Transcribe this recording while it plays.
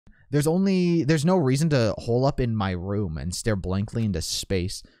There's no reason to hole up in my room and stare blankly into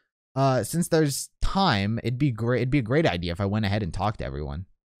space. Since there's time, it'd be a great idea if I went ahead and talked to everyone.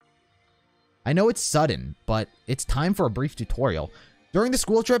 I know it's sudden, but it's time for a brief tutorial. During the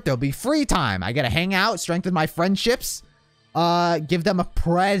school trip, there'll be free time. I gotta hang out, strengthen my friendships, give them a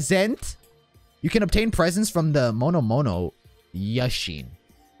present. You can obtain presents from the Mono Yashin,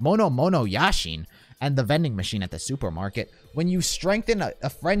 and the vending machine at the supermarket. When you strengthen a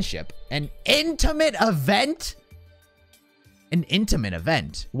friendship, an intimate event? An intimate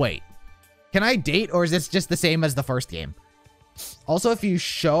event? Wait, can I date, or is this just the same as the first game? Also, if you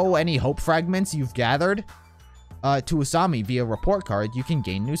show any hope fragments you've gathered to Usami via report card, you can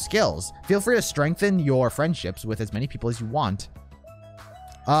gain new skills. Feel free to strengthen your friendships with as many people as you want.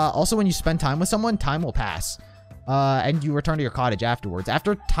 Also, when you spend time with someone, time will pass. And you return to your cottage afterwards.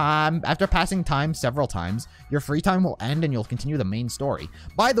 After passing time several times, your free time will end and you'll continue the main story.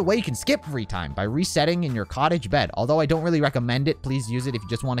 By the way, you can skip free time by resetting in your cottage bed. Although I don't really recommend it, please use it if you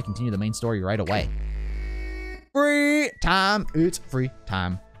just want to continue the main story right away. Free time. It's free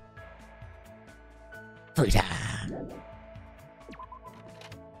time. Free time.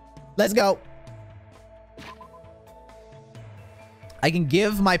 Let's go. I can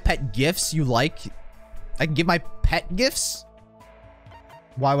give my pet gifts you like. I can give my pet gifts?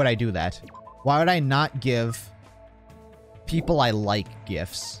 Why would I do that? Why would I not give people I like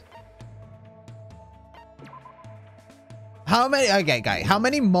gifts? How many? Okay, guy. How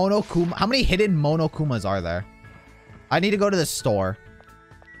many hidden Monokumas are there? I need to go to the store.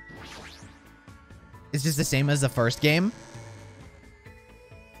 It's just the same as the first game.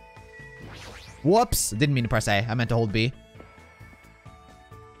 Whoops. Didn't mean to press A. I meant to hold B.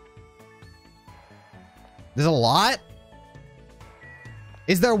 There's a lot?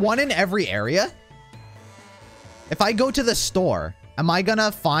 Is there one in every area? If I go to the store, am I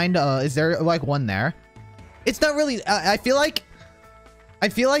gonna find, is there like one there? It's not really, I feel like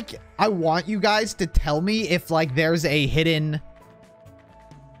I want you guys to tell me if like there's a hidden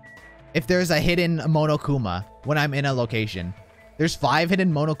Monokuma when I'm in a location. There's 5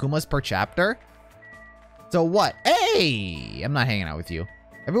 hidden Monokumas per chapter. So what? Hey, I'm not hanging out with you.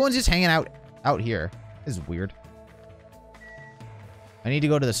 Everyone's just hanging out here. This is weird. I need to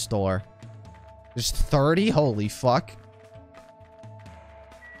go to the store. There's 30? Holy fuck.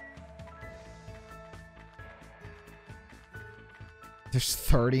 There's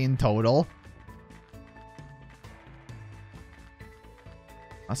 30 in total.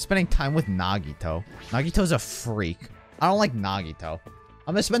 I'm spending time with Nagito. Nagito's a freak. I don't like Nagito.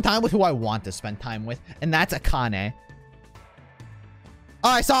 I'm gonna spend time with who I want to spend time with, and that's Akane. Oh,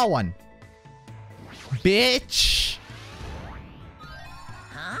 I saw one. Bitch.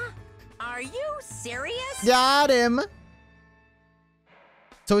 Huh? Are you serious? Got him.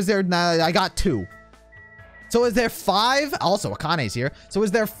 So is there now? I got 2. So is there 5? Also, Akane's here. So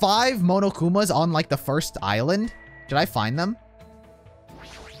is there 5 Monokumas on like the first island? Should I find them?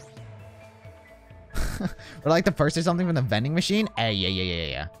 Or like the purse or something from the vending machine? Hey,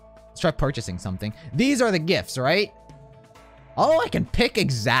 yeah. Let's try purchasing something. These are the gifts, right? Oh, I can pick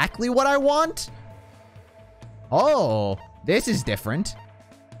exactly what I want? Oh, this is different.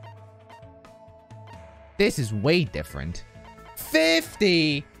 This is way different.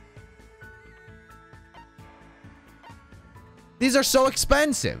 50! These are so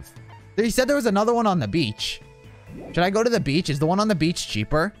expensive. He said there was another one on the beach. Should I go to the beach? Is the one on the beach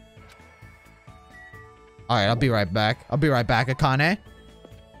cheaper? Alright, I'll be right back. I'll be right back, Akane.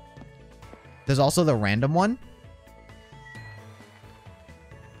 There's also the random one.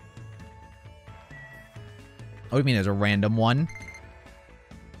 Oh, you mean there's a random one?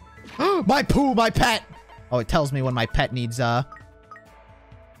 My poo, my pet! Oh, it tells me when my pet needs, Oh!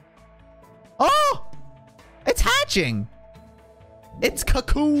 It's hatching! It's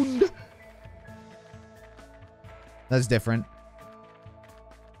cocooned! That's different.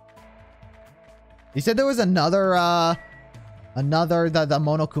 He said there was another, the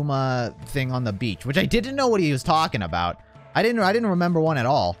Monokuma thing on the beach, which I didn't know what he was talking about. I didn't remember one at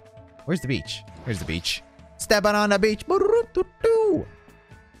all. Where's the beach? Here's the beach. Stepping on the beach.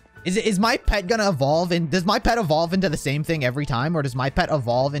 Is my pet gonna evolve in? Does my pet evolve into the same thing every time, or does my pet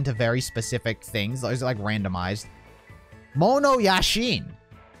evolve into very specific things? Or is it like randomized? Mono Yashin.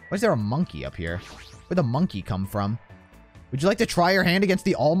 Why is there a monkey up here? Where'd the monkey come from? Would you like to try your hand against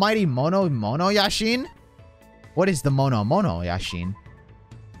the almighty Mono Yashin? What is the Mono Yashin?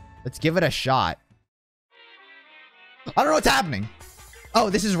 Let's give it a shot. I don't know what's happening. Oh,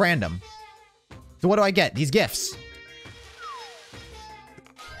 this is random. So what do I get? These gifts.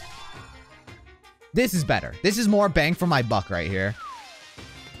 This is better. This is more bang for my buck right here.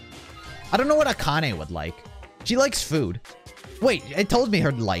 I don't know what Akane would like. She likes food. Wait, it told me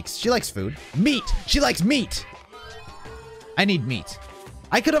her likes. She likes food. Meat. She likes meat. I need meat.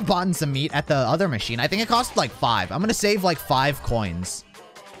 I could have bought some meat at the other machine. I think it cost like 5. I'm going to save like 5 coins.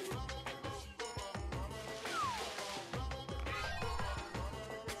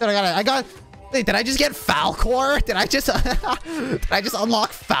 Wait, did I just get Falcor? Did I just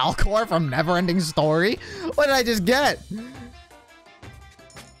unlock Falcor from Neverending Story? What did I just get?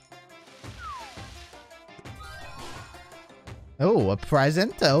 Oh, a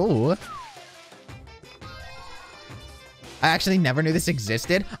present. Oh. I actually never knew this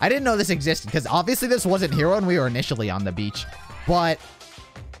existed. I didn't know this existed because obviously this wasn't here when we were initially on the beach. But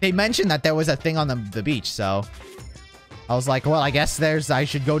they mentioned that there was a thing on the beach, so I was like, well, I guess I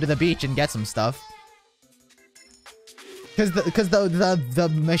should go to the beach and get some stuff. Because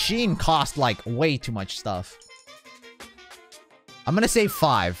the machine cost like way too much stuff. I'm gonna save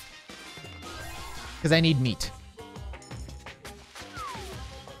 5. Because I need meat.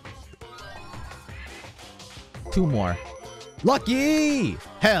 Two more. Lucky!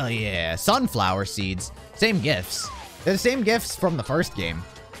 Hell yeah. Sunflower seeds. Same gifts. They're the same gifts from the first game.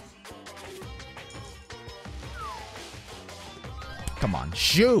 Come on.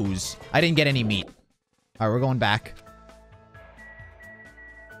 Shoes. I didn't get any meat. Alright, we're going back.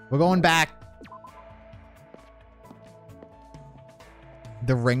 We're going back.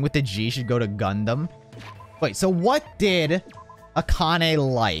 The ring with the G should go to Gundam. Wait, so what did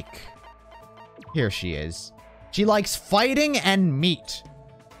Akane like? Here she is. She likes fighting and meat.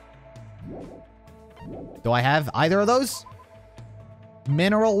 Do I have either of those?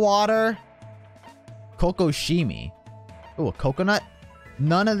 Mineral water. Kokoshimi. Ooh, a coconut?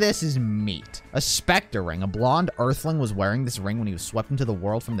 None of this is meat. A specter ring. A blonde earthling was wearing this ring when he was swept into the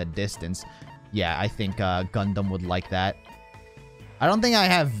world from the distance. Yeah, I think Gundam would like that. I don't think I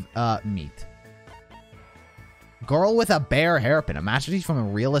have meat. Girl with a bear hairpin. A masterpiece from a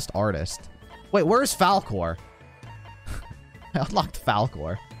realist artist. Wait, where's Falcor? I unlocked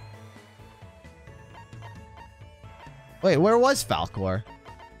Falcor. Wait, where was Falcor?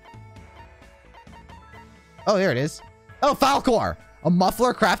 Oh, here it is. Oh, Falcor! A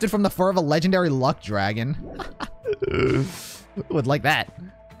muffler crafted from the fur of a legendary luck dragon. Would like that.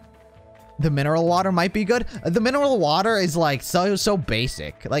 The mineral water might be good. The mineral water is like so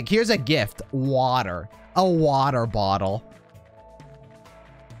basic. Like, here's a gift. Water. A water bottle.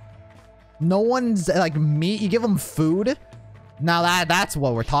 No one's like meat. You give them food. Now that's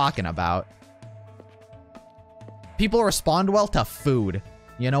what we're talking about. People respond well to food.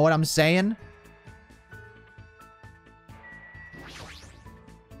 You know what I'm saying?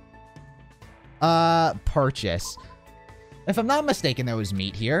 Purchase. If I'm not mistaken, there was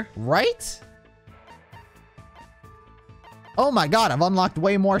meat here, right? Oh my god, I've unlocked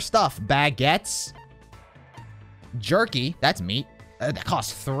way more stuff. Baguettes. Jerky. That's meat. That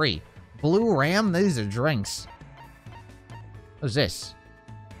costs 3. Blue Ram. These are drinks. What's this?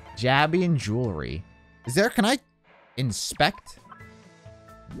 Jabby and jewelry. Is there... Can I inspect?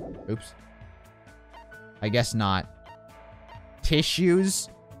 Oops. I guess not. Tissues.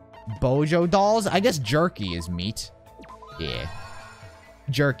 Bojo dolls. I guess jerky is meat. Yeah.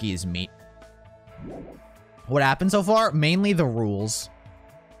 Jerky is meat. What happened so far? Mainly the rules.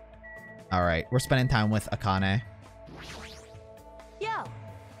 Alright. We're spending time with Akane. Yo.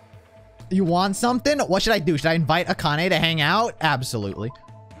 You want something? What should I do? Should I invite Akane to hang out? Absolutely.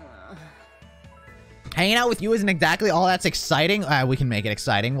 Hanging out with you isn't exactly all that's exciting. We can make it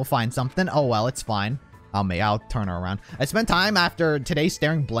exciting. We'll find something. Oh, well, it's fine. I'll turn her around. I spent time after today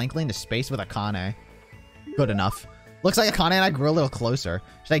staring blankly into space with Akane. Good enough. Looks like Akane and I grew a little closer.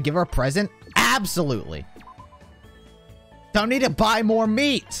 Should I give her a present? Absolutely. Don't need to buy more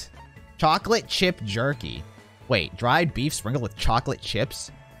meat. Chocolate chip jerky. Wait, dried beef sprinkled with chocolate chips?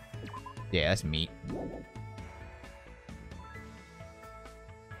 Yeah, that's meat.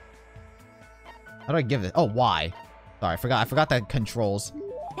 How do I give this? Oh, why? Sorry, I forgot the controls.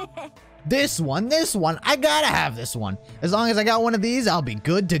 This one. I gotta have this one. As long as I got one of these, I'll be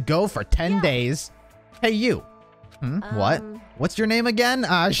good to go for 10 days. Hey, you. What? What's your name again?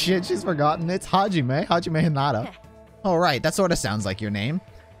 Ah, shit, she's forgotten. It's Hajime Hinata. Oh, right, that sort of sounds like your name.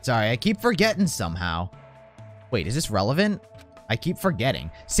 Sorry, I keep forgetting somehow. Wait, is this relevant? I keep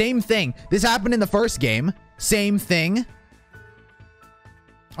forgetting. Same thing. This happened in the first game. Same thing.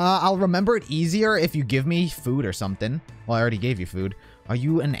 I'll remember it easier if you give me food or something. Well, I already gave you food. Are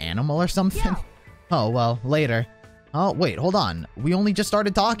you an animal or something? Yeah. Oh, well, later. Oh, wait, hold on. We only just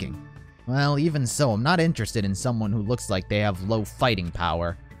started talking. Well, even so, I'm not interested in someone who looks like they have low fighting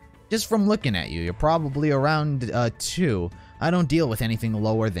power. Just from looking at you, you're probably around, 2. I don't deal with anything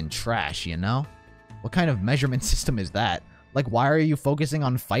lower than trash, you know? What kind of measurement system is that? Like, why are you focusing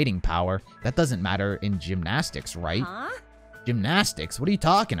on fighting power? That doesn't matter in gymnastics, right? Huh? Gymnastics? What are you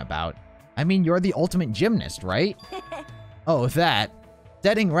talking about? I mean, you're the ultimate gymnast, right? Oh, that.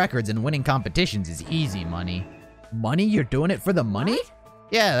 Setting records and winning competitions is easy money. Money? You're doing it for the money? What?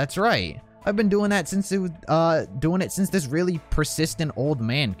 Yeah, that's right. I've been doing that since since this really persistent old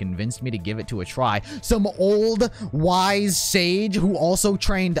man convinced me to give it to a try. Some old, wise sage who also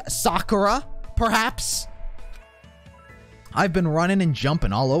trained Sakura, perhaps? I've been running and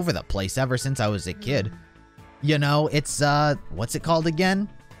jumping all over the place ever since I was a kid. You know, it's, what's it called again?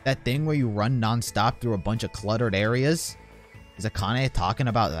 That thing where you run nonstop through a bunch of cluttered areas? Is AKANE talking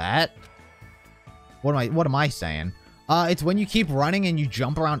about that? What am I saying? It's when you keep running and you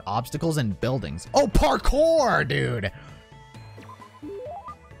jump around obstacles and buildings. Oh, parkour, dude!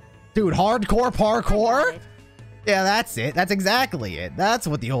 Dude, hardcore parkour? Yeah, that's it. That's exactly it. That's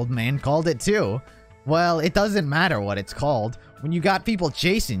what the old man called it, too. Well, it doesn't matter what it's called. When you got people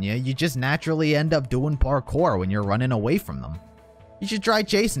chasing you, you just naturally end up doing parkour when you're running away from them. You should try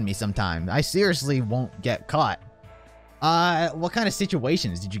chasing me sometime. I seriously won't get caught. What kind of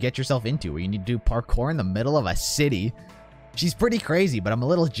situations did you get yourself into where you need to do parkour in the middle of a city? She's pretty crazy, but I'm a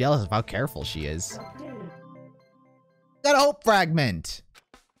little jealous of how careful she is. Got a hope fragment!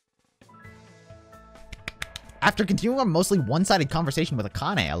 After continuing a mostly one-sided conversation with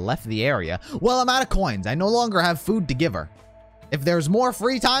AKANE, I left the area. Well, I'm out of coins. I no longer have food to give her. If there's more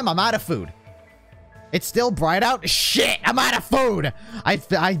free time, I'm out of food. It's still bright out? Shit, I'm out of food!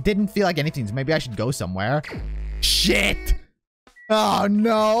 I didn't feel like anything, so maybe I should go somewhere. Shit! Oh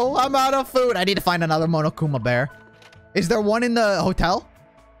no, I'm out of food. I need to find another Monokuma bear. Is there one in the hotel?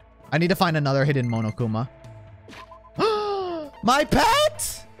 I need to find another hidden Monokuma. My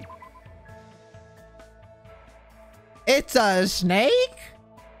pet? It's a snake?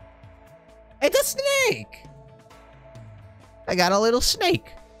 It's a snake! I got a little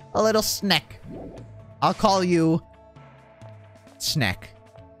snake. A little snack. I'll call you Snack.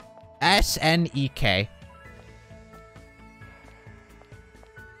 S-N-E-K.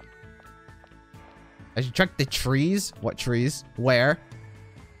 I should check the trees. What trees? Where?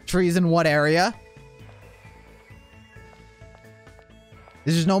 Trees in what area?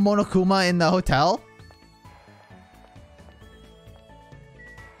 There's no Monokuma in the hotel?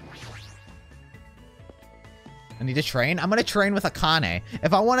 I need to train? I'm gonna train with AKANE.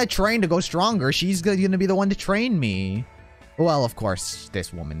 If I want to train to go stronger, she's gonna be the one to train me. Well, of course,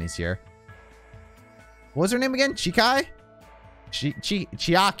 this woman is here. What was her name again? Chikai?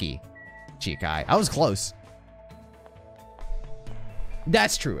 Chiaki. Chikai. I was close.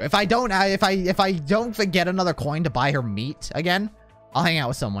 That's true. If I don't get another coin to buy her meat again, I'll hang out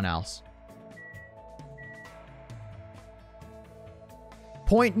with someone else.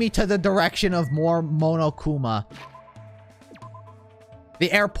 Point me to the direction of more Monokuma. The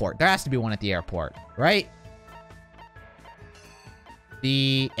airport. There has to be one at the airport, right?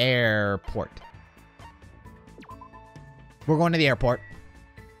 The airport. We're going to the airport.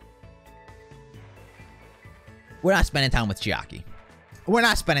 We're not spending time with Chiaki. We're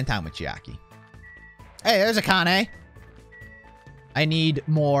not spending time with Chiaki. Hey, there's AKANE. I need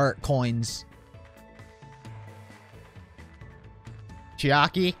more coins.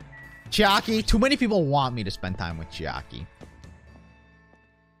 Chiaki? Chiaki? Too many people want me to spend time with Chiaki.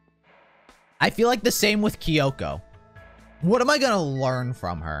 I feel like the same with Kyoko. What am I gonna learn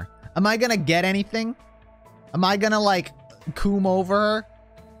from her? Am I gonna get anything? Am I gonna, like, coom over her?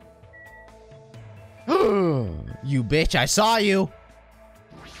 You bitch, I saw you!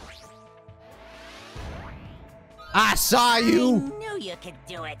 I saw you! I knew you could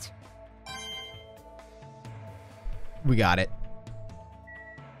do it. We got it.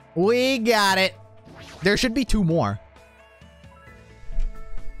 We got it. There should be 2 more.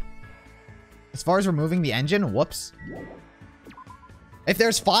 As far as removing the engine, whoops. If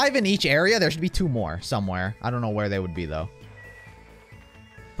there's 5 in each area, there should be 2 more somewhere. I don't know where they would be, though.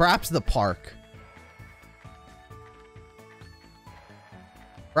 Perhaps the park.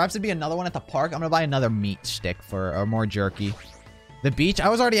 Perhaps it'd be another one at the park. I'm gonna buy another meat stick for, or more jerky. The beach? I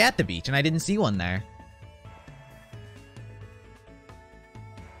was already at the beach, and I didn't see one there.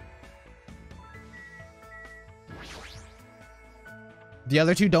 The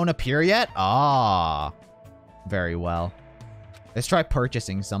other 2 don't appear yet? Ah. Very well. Let's try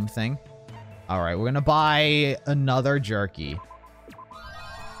purchasing something. Alright, we're gonna buy another jerky.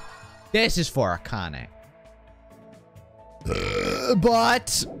 This is for AKANE.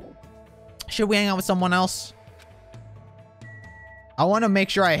 But should we hang out with someone else? I want to make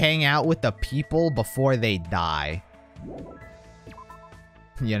sure I hang out with the people before they die.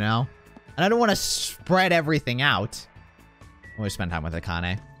 you know? And I don't want to spread everything out. We'll spend time with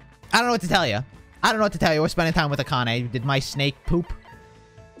AKANE. I don't know what to tell you. I don't know what to tell you. We're spending time with AKANE. Did my snake poop?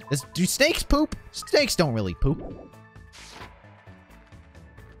 Do snakes poop? Snakes don't really poop.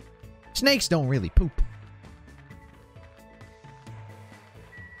 Snakes don't really poop.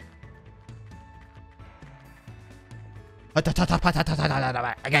 Oh,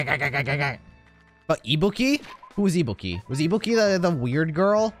 Ibuki? Who was Ibuki? Was Ibuki the weird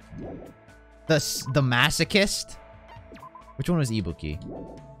girl? The masochist? Which one was Ibuki?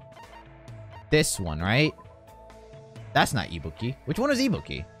 This one, right? That's not Ibuki. Which one was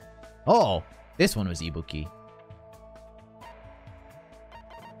Ibuki? Oh, this one was Ibuki.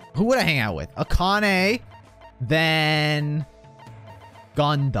 Who would I hang out with? AKANE, then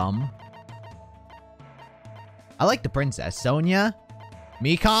Gundam. I like the princess. Sonia?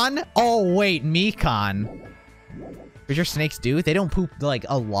 Mikan? Oh, wait, Mikan. For sure snakes do. They don't poop, like,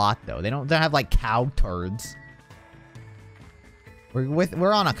 a lot, though. They don't have, like, cow turds.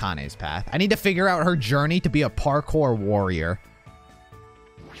 We're on AKANE's path. I need to figure out her journey to be a parkour warrior.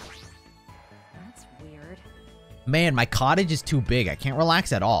 That's weird. Man, my cottage is too big. I can't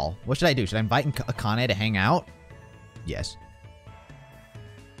relax at all. What should I do? Should I invite AKANE to hang out? Yes.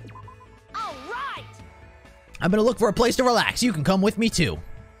 All right. I'm gonna look for a place to relax. You can come with me too.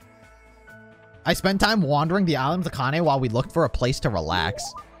 I spent time wandering the island with AKANE while we looked for a place to relax.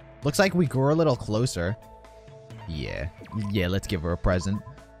 Looks like we grew a little closer. Yeah, let's give her a present.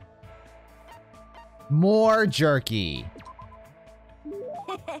 More jerky.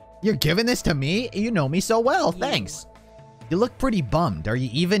 You're giving this to me? You know me so well, thanks. You look pretty bummed. Are you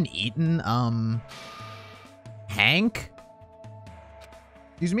even eating, Hank?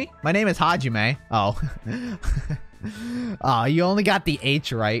 Excuse me? My name is Hajime. Oh. Aw, you only got the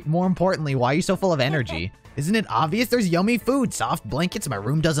H right. More importantly, why are you so full of energy? Isn't it obvious there's yummy food, soft blankets, my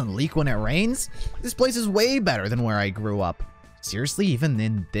room doesn't leak when it rains? This place is way better than where I grew up. Seriously, even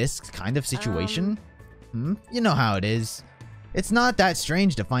in this kind of situation? You know how it is. It's not that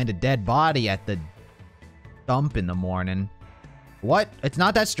strange to find a dead body at the dump in the morning. What? It's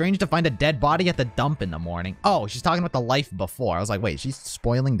not that strange to find a dead body at the dump in the morning. Oh, she's talking about the life before. I was like, wait, she's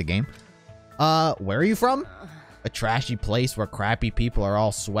spoiling the game? Where are you from? A trashy place where crappy people are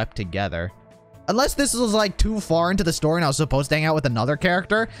all swept together. Unless this was like too far into the story and I was supposed to hang out with another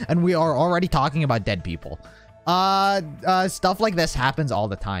character and we are already talking about dead people. Stuff like this happens all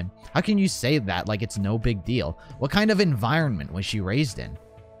the time. How can you say that like it's no big deal? What kind of environment was she raised in?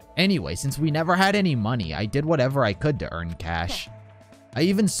 Anyway, since we never had any money, I did whatever I could to earn cash. I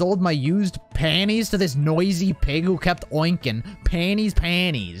even sold my used panties to this noisy pig who kept oinking.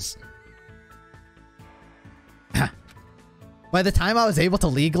 Panties. By the time I was able to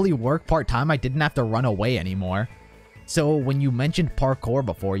legally work part-time, I didn't have to run away anymore. So when you mentioned parkour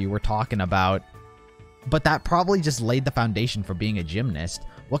before, you were talking about... But that probably just laid the foundation for being a gymnast.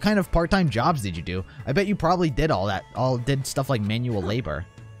 What kind of part-time jobs did you do? I bet you probably did all that. Did stuff like manual labor.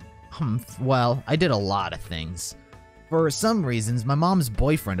 Well, I did a lot of things. For some reasons, my mom's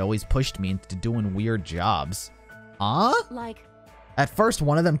boyfriend always pushed me into doing weird jobs. Huh? Like... At first,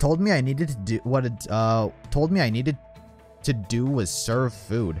 one of them told me I needed to do to do was serve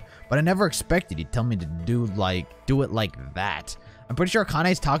food, but I never expected he'd tell me to do it like that. I'm pretty sure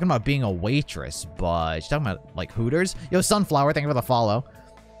AKANE's talking about being a waitress, but she's talking about like Hooters. Yo, Sunflower, thank you for the follow.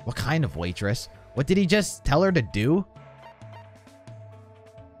 What kind of waitress? What did he just tell her to do?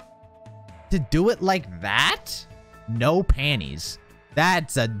 To do it like that? No panties.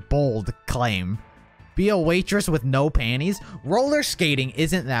 That's a bold claim. Be a waitress with no panties? Roller skating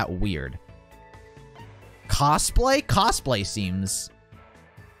isn't that weird. Cosplay? Cosplay seems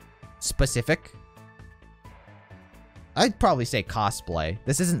specific. I'd probably say cosplay.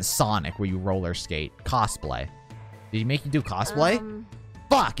 This isn't Sonic where you roller skate. Cosplay. Did he make you do cosplay?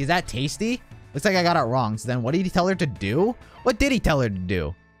 Fuck, is that tasty? Looks like I got it wrong. So then what did he tell her to do? What did he tell her to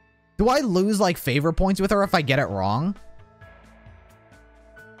do? Do I lose like favor points with her if I get it wrong?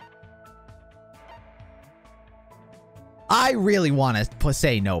 I really want to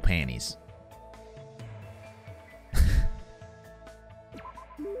say no panties.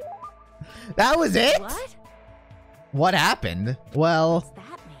 That was it? What? What happened? Well, What's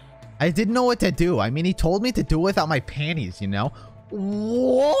that mean? I didn't know what to do. I mean, he told me to do it without my panties, you know?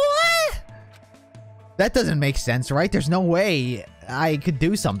 What? That doesn't make sense, right? There's no way I could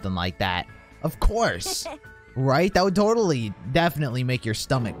do something like that. Of course. Right? That would definitely make your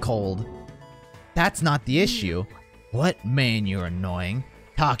stomach cold. That's not the issue. What? Man, you're annoying.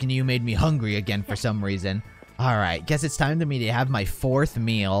 Talking to you made me hungry again for some reason. Alright, guess it's time to me to have my 4th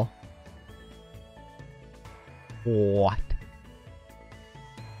meal. What?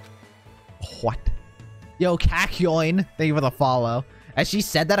 What? Yo, Kakyoin, thank you for the follow. As she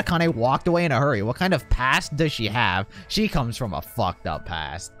said that, Akane walked away in a hurry. What kind of past does she have? She comes from a fucked up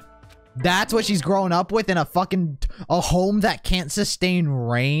past. That's what she's grown up with in a home that can't sustain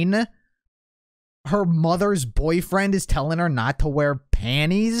rain? Her mother's boyfriend is telling her not to wear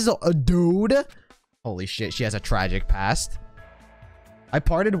panties? Dude? Holy shit, she has a tragic past. I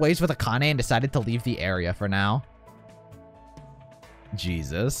parted ways with Akane and decided to leave the area for now.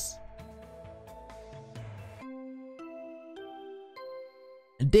 Jesus.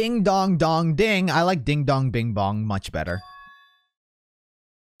 Ding dong dong ding. I like ding dong bing bong much better.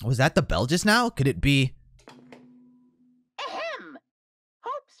 Was that the bell just now? Could it be? Ahem!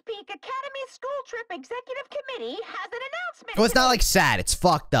 Hope's Peak Academy School Trip Executive Committee has an announcement. Oh, it's not like sad. It's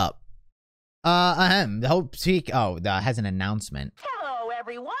fucked up. The Hope's Peak. Oh, has an announcement. Hello,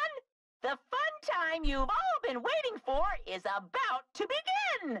 everyone. The fun time you've all been waiting for is about to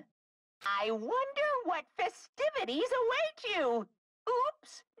begin. I wonder what festivities await you.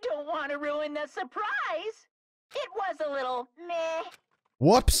 Oops, don't want to ruin the surprise. It was a little meh.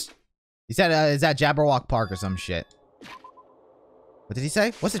 Whoops. He said, is that Jabberwock Park or some shit? What did he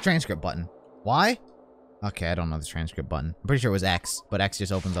say? What's the transcript button? Y? Okay, I don't know the transcript button. I'm pretty sure it was X, but X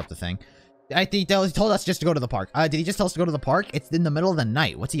just opens up the thing. I think he told us just to go to the park. Did he just tell us to go to the park? It's in the middle of the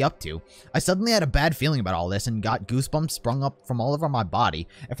night. What's he up to? I suddenly had a bad feeling about all this and got goosebumps sprung up from all over my body.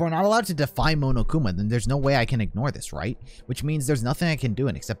 If we're not allowed to defy Monokuma, then there's no way I can ignore this, right? Which means there's nothing I can do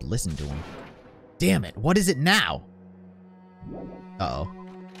except listen to him. Damn it. What is it now? Uh-oh.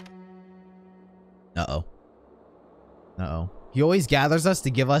 Uh-oh. Uh-oh. He always gathers us to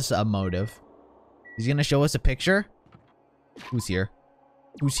give us a motive. He's gonna show us a picture? Who's here?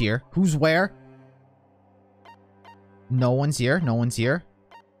 Who's here? Who's where? No one's here. No one's here.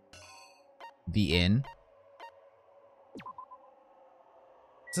 The inn.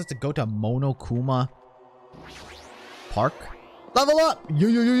 It's just to go to Monokuma Park. Level up! Yeah,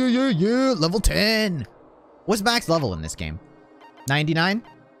 yeah, yeah, yeah, yeah. Level 10. What's max level in this game? 99?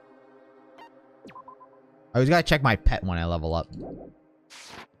 I always gotta check my pet when I level up.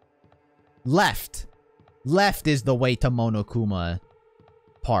 Left. Left is the way to Monokuma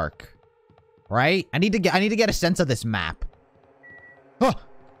Park, right? I need to get a sense of this map. Huh.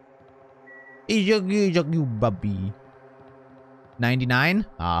 99?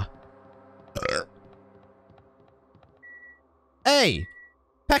 Ah. Hey,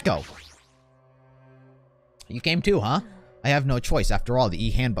 Peko. You came too, huh? I have no choice. After all, the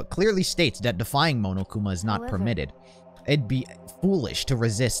E-handbook clearly states that defying Monokuma is not permitted. It'd be foolish to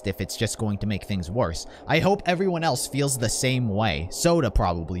resist if it's just going to make things worse. I hope everyone else feels the same way. Soda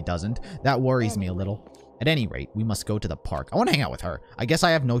probably doesn't. That worries me a little. At any rate, we must go to the park. I want to hang out with her. I guess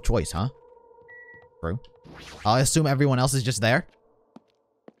I have no choice, huh? True. I'll assume everyone else is just there.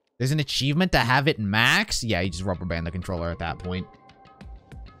 There's an achievement to have it max? Yeah, you just rubber band the controller at that point.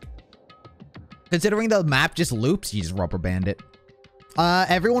 Considering the map just loops, you just rubber band it.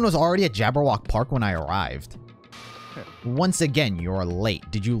 Everyone was already at Jabberwock Park when I arrived. Once again, you're late.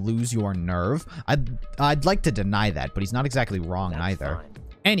 Did you lose your nerve? I'd like to deny that, but he's not exactly wrong either. Fine.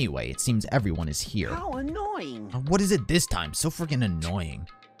 Anyway, it seems everyone is here. How annoying. What is it this time? So freaking annoying.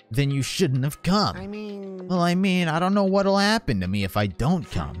 Then you shouldn't have come. Well, I mean, I don't know what'll happen to me if I don't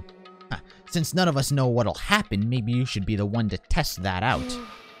come. Since none of us know what'll happen, maybe you should be the one to test that out.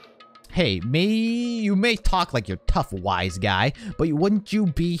 Hey, you may talk like you're tough, wise guy, but we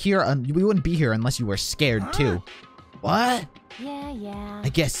wouldn't be here unless you were scared too. What? Yeah. I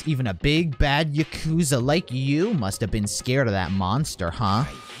guess even a big, bad Yakuza like you must have been scared of that monster, huh?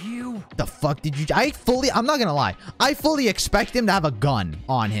 You? The fuck did you... I'm not gonna lie. I fully expect him to have a gun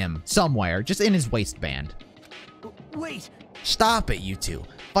on him somewhere, just in his waistband. Wait. Stop it, you two.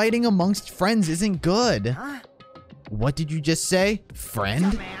 Fighting amongst friends isn't good. Huh? What did you just say? Friend?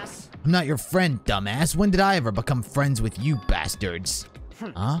 Dumbass. I'm not your friend, dumbass. When did I ever become friends with you bastards?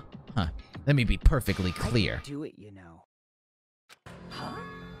 Huh? Let me be perfectly clear. I do it, you know. Huh?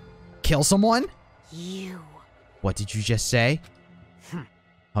 Kill someone? You. What did you just say?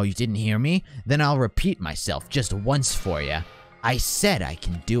 Oh, you didn't hear me? Then I'll repeat myself just once for you. I said I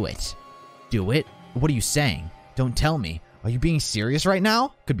can do it. Do it? What are you saying? Don't tell me. Are you being serious right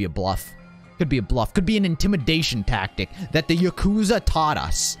now? Could be a bluff. Could be a bluff. Could be an intimidation tactic that the Yakuza taught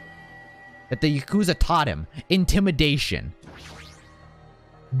us. That the Yakuza taught him. Intimidation.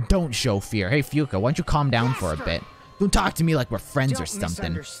 Don't show fear. Hey, Fuka, why don't you calm down for a bit? Don't talk to me like we're friends or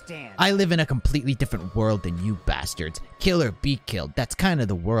something. I live in a completely different world than you bastards. Kill or be killed. That's kind of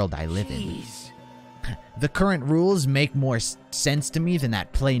the world I live in. The current rules make more sense to me than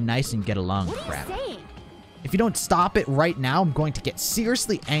that play nice and get along crap. If you don't stop it right now, I'm going to get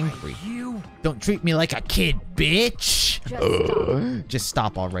seriously angry. You? Don't treat me like a kid, bitch! Just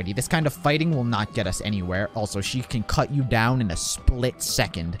stop already. This kind of fighting will not get us anywhere. Also, she can cut you down in a split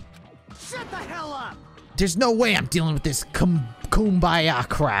second. Shut the hell up! There's no way I'm dealing with this kumbaya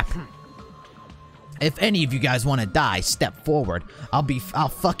crap. If any of you guys want to die, step forward. I'll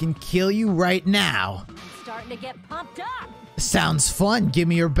fucking kill you right now. I'm starting to get pumped up. Sounds fun. Give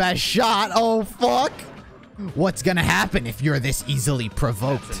me your best shot. Oh, fuck. What's gonna happen if you're this easily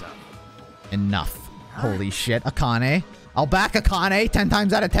provoked? Enough. Holy shit. AKANE. I'll back AKANE 10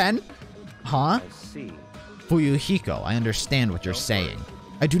 times out of 10. Huh? I see. Fuyuhiko, I understand what you're saying.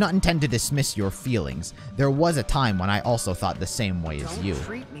 I do not intend to dismiss your feelings. There was a time when I also thought the same way as you. Don't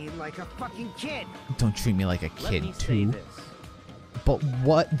treat me like a fucking kid. Don't treat me like a Let kid, me say too. this. But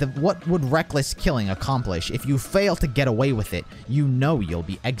what would reckless killing accomplish? If you fail to get away with it, you know you'll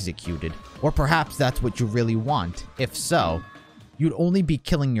be executed. Or perhaps that's what you really want. If so, you'd only be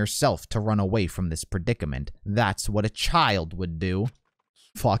killing yourself to run away from this predicament. That's what a child would do.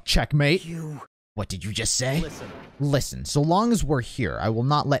 Fuck, checkmate. What did you just say? Listen, so long as we're here, I will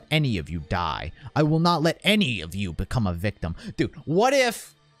not let any of you die. I will not let any of you become a victim. Dude, what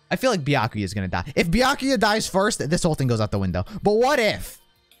if... I feel like Byakuya is gonna die. If Byakuya dies first, this whole thing goes out the window. But what if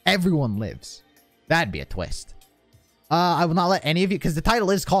everyone lives? That'd be a twist. I will not let any of you... Because the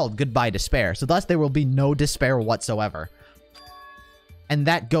title is called Goodbye Despair. So thus there will be no despair whatsoever. And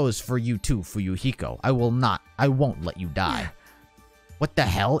that goes for you too, Fuyuhiko. I won't let you die. What the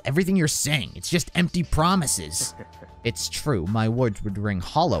hell? Everything you're saying, it's just empty promises. It's true, my words would ring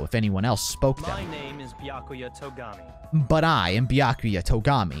hollow if anyone else spoke them. My name is Byakuya Togami. But I am Byakuya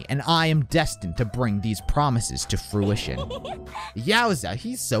Togami, and I am destined to bring these promises to fruition. Yowza,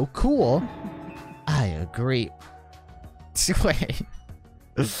 he's so cool. I agree.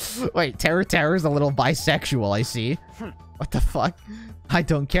 Wait, Terror's a little bisexual, I see. What the fuck? I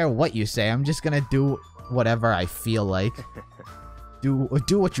don't care what you say, I'm just gonna do whatever I feel like. Do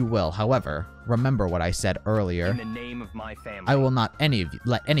what you will. However, remember what I said earlier. In the name of my family. I will not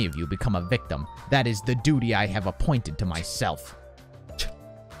let any of you become a victim. That is the duty I have appointed to myself.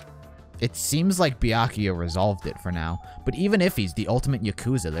 It seems like Byakuya resolved it for now. But even if he's the ultimate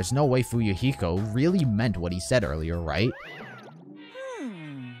Yakuza, there's no way Fuyuhiko really meant what he said earlier, right?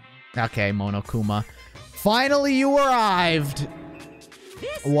 Okay, Monokuma. Finally, you arrived!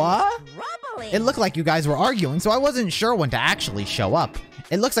 What? It looked like you guys were arguing, so I wasn't sure when to actually show up.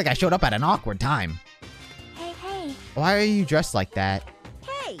 It looks like I showed up at an awkward time. Hey. Why are you dressed like that?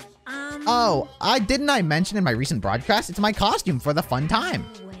 Hey, Oh, didn't I mention in my recent broadcast? It's my costume for the fun time.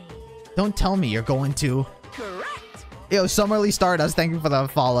 Wait. Don't tell me you're going to... Correct. Yo, Summerly Stardust, thank you for the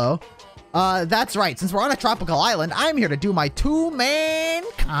follow. That's right. Since we're on a tropical island, I'm here to do my two-man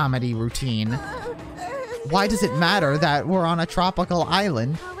comedy routine. Why does it matter that we're on a tropical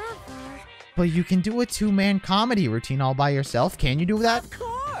island? However, But you can do a two-man comedy routine all by yourself. Can you do that? of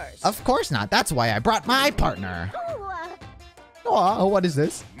course. Of course not. That's why I brought my partner. Oh, what is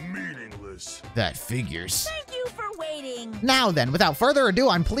this? Meaningless. That figures. Thank you for waiting. Now then, without further ado,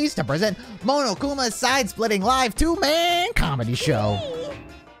 I'm pleased to present Monokuma's side-splitting live two-man comedy show.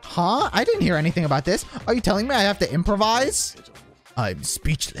 Huh? I didn't hear anything about this. Are you telling me I have to improvise? I'm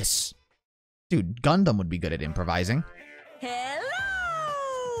speechless. Dude, Gundam would be good at improvising.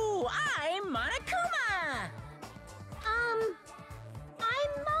 Hello! I'm Monokuma!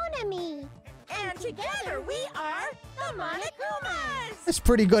 I'm Monami. And together we are the Monokumas! That's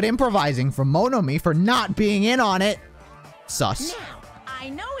pretty good improvising from Monomi for not being in on it. Sus. Now, I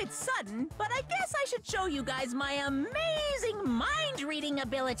know it's sudden, but I guess I should show you guys my amazing mind-reading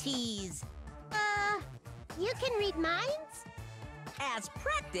abilities. You can read minds? As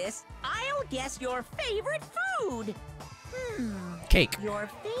practice, I'll guess your favorite food. Cake. Your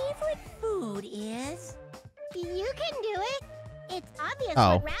favorite food is... You can do it. It's obvious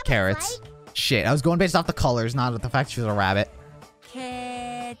Oh, what rabbits carrots. like. Shit, I was going based off the colors, not the fact she was a rabbit.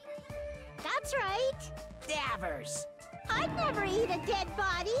 Cadavers. That's right. I'd never eat a dead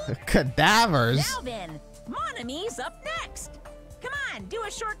body. Cadavers. Now then, Monami's up next. Come on, do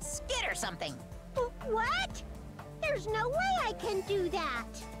a short skit or something. What? There's no way I can do that.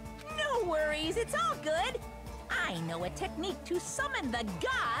 No worries, it's all good. I know a technique to summon the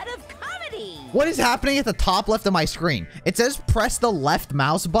god of comedy. What is happening at the top left of my screen? It says press the left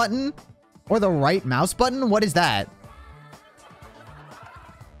mouse button or the right mouse button. What is that?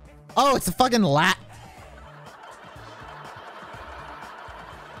 Oh, it's a fucking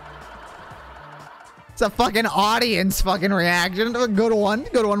It's a fucking audience fucking reaction. Good one,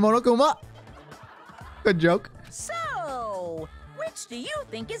 Monokuma. Good joke. So, which do you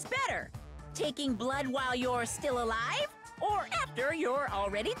think is better? Taking blood while you're still alive? Or after you're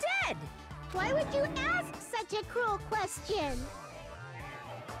already dead? Why would you ask such a cruel question?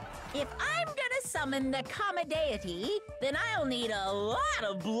 If I'm gonna summon the Kama deity, then I'll need a lot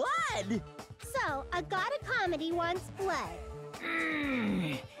of blood. So, a god of comedy wants blood.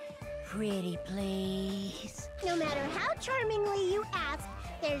 Pretty please. No matter how charmingly you ask,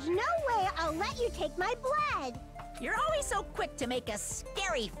 there's no way I'll let you take my blood. You're always so quick to make a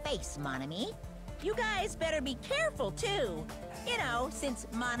scary face, Monami. You guys better be careful, too. You know, since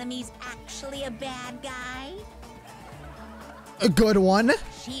Monami's actually a bad guy. A good one.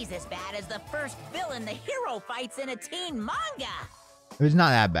 She's as bad as the first villain the hero fights in a teen manga. It's not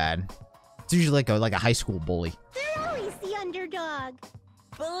that bad. It's usually like a high school bully. They're always the underdog.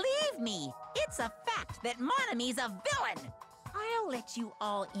 Believe me, it's a fact that Monami's a villain. I'll let you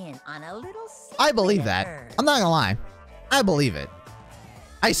all in on a little secret. I believe that. I'm not gonna lie. I believe it.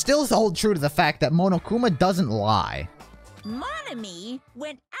 I still hold true to the fact that Monokuma doesn't lie. Monami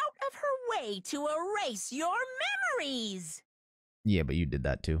went out of her way to erase your memories. Yeah, but you did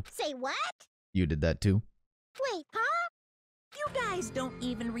that too. Say what? You did that too. Wait, huh? You guys don't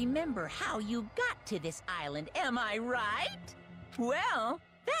even remember how you got to this island, am I right? Well,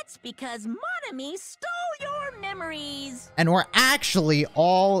 that's because Monami stole your memories. And we're actually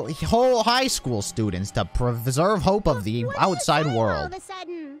all whole high school students to preserve hope of the outside All world. of a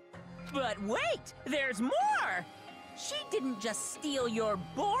sudden. But wait, there's more. She didn't just steal your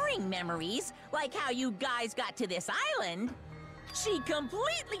boring memories, like how you guys got to this island. She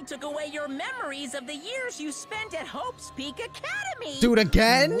completely took away your memories of the years you spent at Hope's Peak Academy. Dude,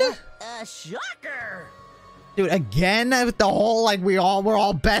 again? A shocker. Dude, again with the whole we're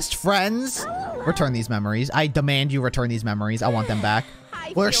all best friends. Return these memories. I demand you return these memories. I want them back.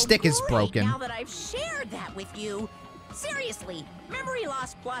 Well, her stick is broken. Now that I've shared that with you. Seriously, memory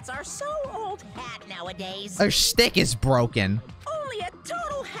loss plots are so old hat nowadays. Her stick is broken. Only a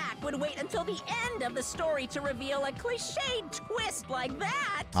total hack would wait until the end of the story to reveal a cliched twist like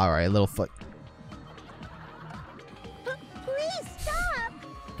that. All right, Littlefoot. Please stop.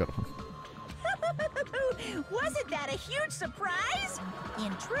 Go. Wasn't that a huge surprise?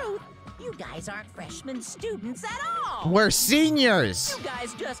 In truth, you guys aren't freshman students at all. We're seniors. You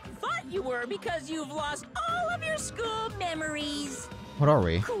guys just thought you were because you've lost all of your school memories. What are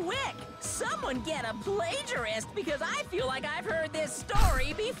we? Quick, someone get a plagiarist because I feel like I've heard this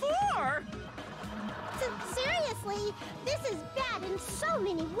story before. Seriously, this is bad in so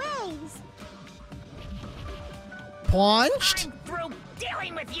many ways. Punched? I'm through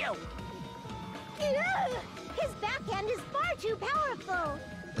dealing with you. Ugh, his backhand is far too powerful.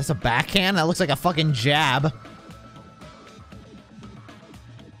 That's a backhand? That looks like a fucking jab.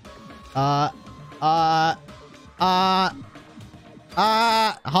 Huh?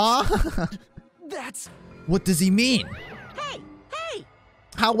 That's... What does he mean? Hey, hey!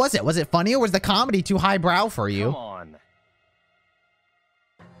 How was it? Was it funny or was the comedy too highbrow for you? Come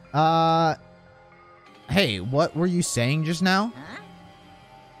on. Hey, what were you saying just now? Huh?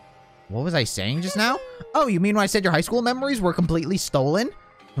 What was I saying just now? Oh, you mean when I said your high school memories were completely stolen?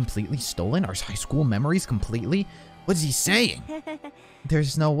 Completely stolen? Our high school memories completely? What is he saying?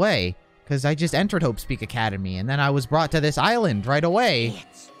 There's no way. Because I just entered Hope's Peak Academy and then I was brought to this island right away.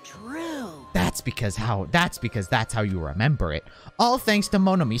 It's true. That's because that's how you remember it. All thanks to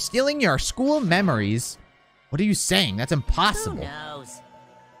Monami stealing your school memories. What are you saying? That's impossible. Who knows?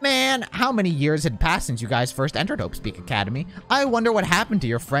 Man, how many years had passed since you guys first entered Hope's Peak Academy? I wonder what happened to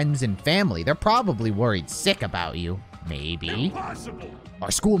your friends and family. They're probably worried sick about you. Maybe. Impossible. Our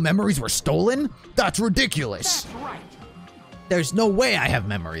school memories were stolen? That's ridiculous. That's right. There's no way I have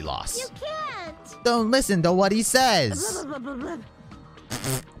memory loss. You can't. Don't listen to what he says.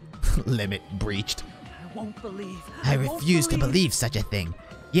 Limit breached. I won't believe. I refuse to believe such a thing.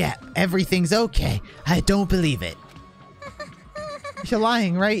 Yeah, everything's okay. I don't believe it. You're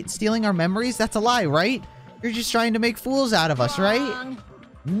lying, right? Stealing our memories? That's a lie, right? You're just trying to make fools out of us, right? Wrong.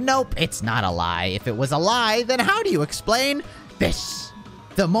 Nope, it's not a lie. If it was a lie, then how do you explain this?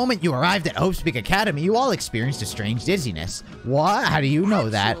 The moment you arrived at Hope's Peak Academy, you all experienced a strange dizziness. What? How do you know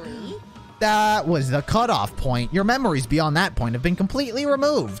that? Actually, That was the cutoff point. Your memories beyond that point have been completely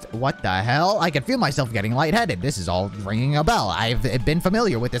removed. What the hell? I could feel myself getting lightheaded. This is all ringing a bell. I've been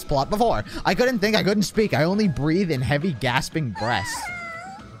familiar with this plot before. I couldn't think, I couldn't speak. I only breathe in heavy gasping breaths.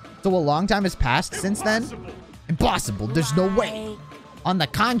 So a long time has passed since then? Impossible. There's no way. like, On the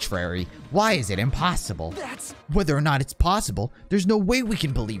contrary, why is it impossible? That's... Whether or not it's possible, there's no way we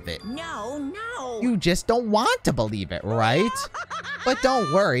can believe it. No. You just don't want to believe it, right? But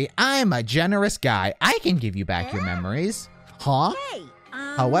don't worry, I'm a generous guy. I can give you back your memories. Huh? Hey,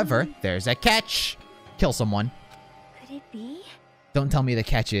 However, there's a catch. Kill someone. Could it be? Don't tell me the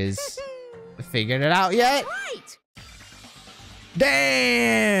catch is... Figured it out yet? Right!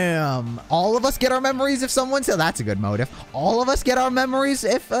 Damn! All of us get our memories if someone... So that's a good motive. All of us get our memories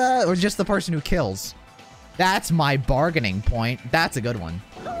if... or just the person who kills. That's my bargaining point. That's a good one.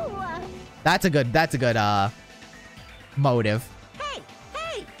 That's a good, motive. Hey!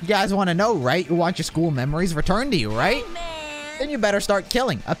 You guys want to know, right? You want your school memories returned to you, right? Hey, man! Then you better start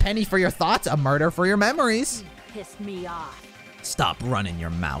killing. A penny for your thoughts, a murder for your memories. Pissed me off. Stop running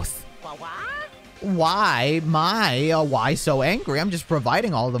your mouth. What? Why so angry? I'm just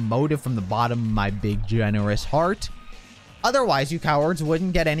providing all the motive from the bottom of my big generous heart. Otherwise, you cowards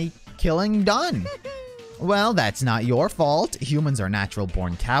wouldn't get any killing done. Well, that's not your fault. Humans are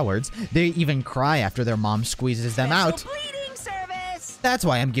natural-born cowards. They even cry after their mom squeezes them out. Special bleeding service! That's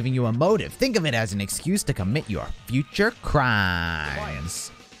why I'm giving you a motive. Think of it as an excuse to commit your future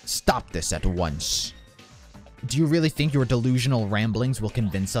crimes. Stop this at once. Do you really think your delusional ramblings will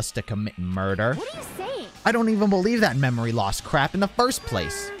convince us to commit murder? What are you saying? I don't even believe that memory loss crap in the first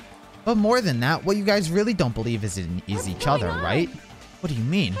place. But more than that, what you guys really don't believe is each other, right? What do you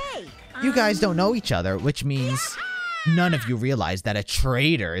mean? Hey! You guys don't know each other, which means none of you realize that a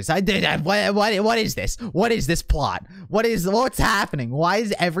traitor is... What is this? What is this plot? What's happening? Why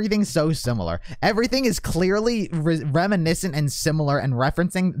is everything so similar? Everything is clearly reminiscent and similar and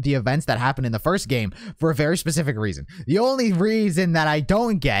referencing the events that happened in the first game for a very specific reason. The only reason that I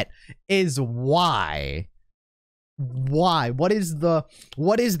don't get is why. Why? What is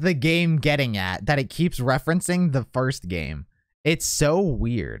the game getting at that it keeps referencing the first game? It's so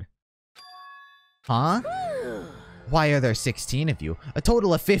weird. Huh? Why are there 16 of you? A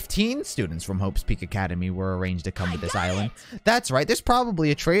total of 15 students from Hope's Peak Academy were arranged to come to this island. That's right, there's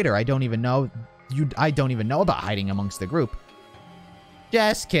probably a traitor I don't even know about hiding amongst the group.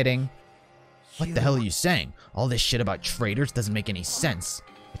 Just kidding. What the hell are you saying? All this shit about traitors doesn't make any sense.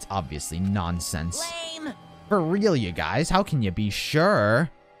 It's obviously nonsense. Lame! For real, you guys, how can you be sure?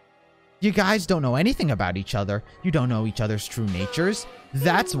 You guys don't know anything about each other. You don't know each other's true natures.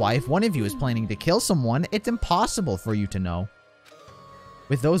 That's why if one of you is planning to kill someone, it's impossible for you to know.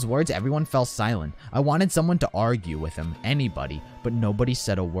 With those words, everyone fell silent. I wanted someone to argue with him, anybody, but nobody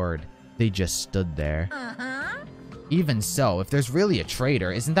said a word. They just stood there. Uh-huh. Even so, if there's really a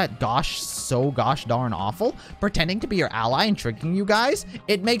traitor, isn't that gosh darn awful? Pretending to be your ally and tricking you guys?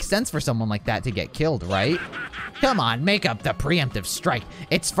 It makes sense for someone like that to get killed, right? Come on, make up the preemptive strike.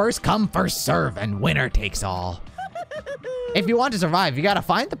 It's first come, first serve, and winner takes all. If you want to survive, you gotta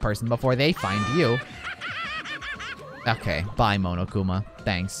find the person before they find you. Okay, bye, Monokuma.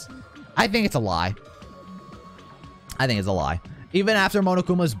 Thanks. I think it's a lie. Even after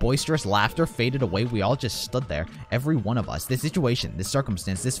Monokuma's boisterous laughter faded away, we all just stood there. Every one of us. This situation, this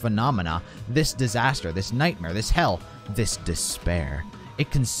circumstance, this phenomena, this disaster, this nightmare, this hell, this despair.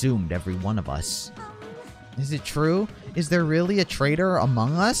 It consumed every one of us. Is it true? Is there really a traitor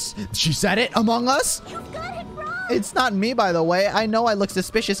among us? She said it, among us? You've got it wrong. It's not me, by the way. I know I look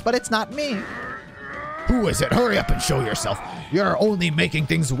suspicious, but it's not me. Who is it? Hurry up and show yourself. You're only making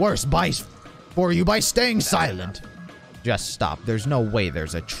things worse by staying silent. Just stop. There's no way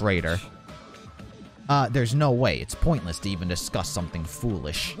there's a traitor. There's no way. It's pointless to even discuss something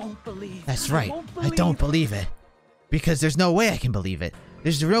foolish. Won't believe. That's right. I don't believe it. Because there's no way I can believe it.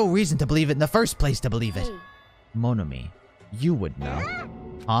 There's no reason to believe it in the first place to believe it. Monomi, you would know.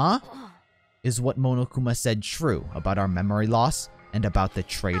 Huh? Is what Monokuma said true about our memory loss and about the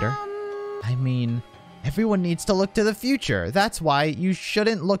traitor? I mean, everyone needs to look to the future. That's why you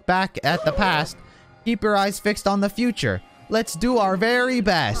shouldn't look back at the past. Keep your eyes fixed on the future. Let's do our very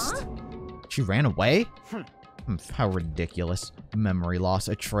best. She ran away? How ridiculous. Memory loss,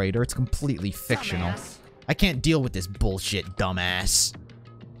 a traitor. It's completely fictional. I can't deal with this bullshit, dumbass.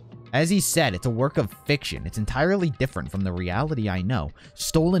 As he said, it's a work of fiction. It's entirely different from the reality I know.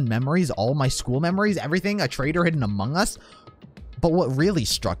 Stolen memories, all my school memories, everything, a traitor hidden among us. But what really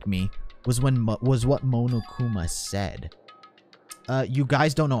struck me was what Monokuma said. You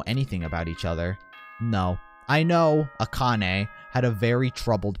guys don't know anything about each other. No. I know AKANE had a very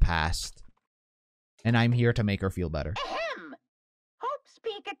troubled past. And I'm here to make her feel better. Ahem! Hope's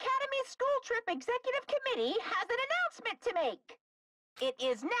Peak Academy School Trip Executive Committee has an announcement to make. It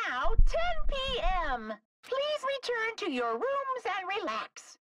is now 10 p.m. Please return to your rooms and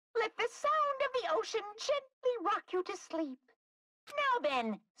relax. Let the sound of the ocean gently rock you to sleep. Now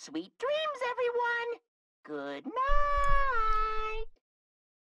then, sweet dreams, everyone. Good night.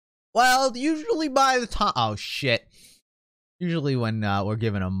 Well, usually by the time... Oh, shit. Usually when we're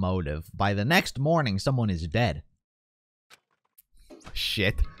given a motive, by the next morning, someone is dead.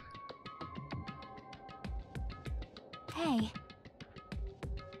 Shit. Hey.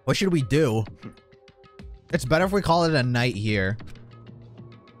 What should we do? It's better if we call it a night here.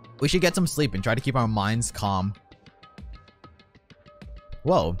 We should get some sleep and try to keep our minds calm.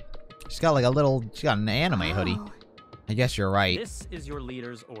 Whoa. She's got like a little... She got an anime hoodie. I guess you're right. This is your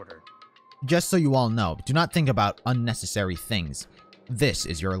leader's order. Just so you all know, do not think about unnecessary things. This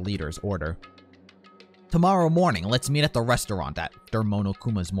is your leader's order. Tomorrow morning, let's meet at the restaurant after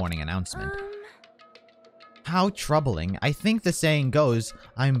Monokuma's morning announcement. How troubling. I think the saying goes,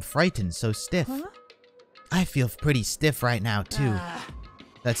 I'm frightened so stiff. Huh? I feel pretty stiff right now, too.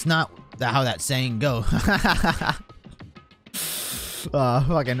 That's not how that saying goes.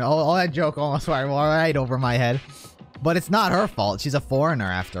 Fucking, all that joke almost went right over my head. But it's not her fault. She's a foreigner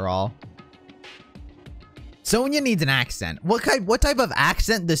after all. Sonia needs an accent. What type of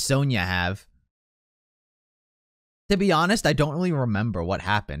accent does Sonia have? To be honest, I don't really remember what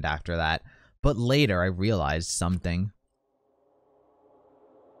happened after that. But later, I realized something.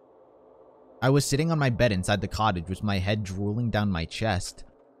 I was sitting on my bed inside the cottage with my head drooling down my chest.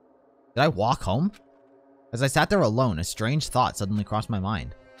 Did I walk home? As I sat there alone, a strange thought suddenly crossed my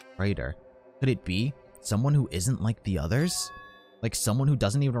mind. Traitor. Could it be someone who isn't like the others? Like someone who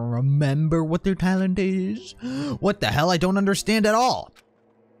doesn't even remember what their talent is? What the hell? I don't understand at all.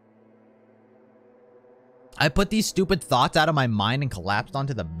 I put these stupid thoughts out of my mind and collapsed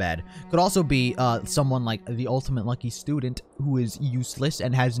onto the bed. Could also be someone like the ultimate lucky student who is useless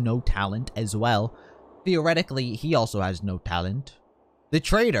and has no talent as well. Theoretically, he also has no talent. The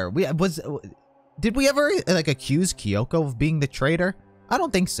traitor. Did we ever like accuse Kyoko of being the traitor? I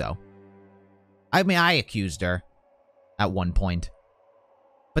don't think so. I mean, I accused her at one point,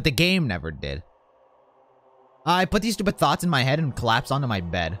 but the game never did. I put these stupid thoughts in my head and collapsed onto my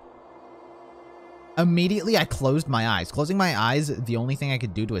bed. Immediately, I closed my eyes. Closing my eyes, the only thing I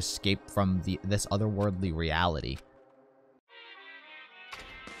could do to escape from this otherworldly reality.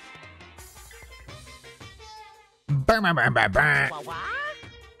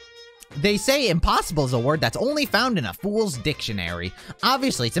 They say impossible is a word that's only found in a fool's dictionary.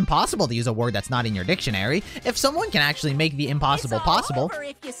 Obviously, it's impossible to use a word that's not in your dictionary. If someone can actually make the impossible possible,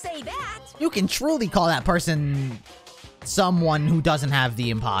 If you say that. you can truly call that person someone who doesn't have the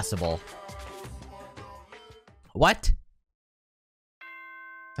impossible. What?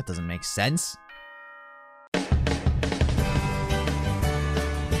 That doesn't make sense.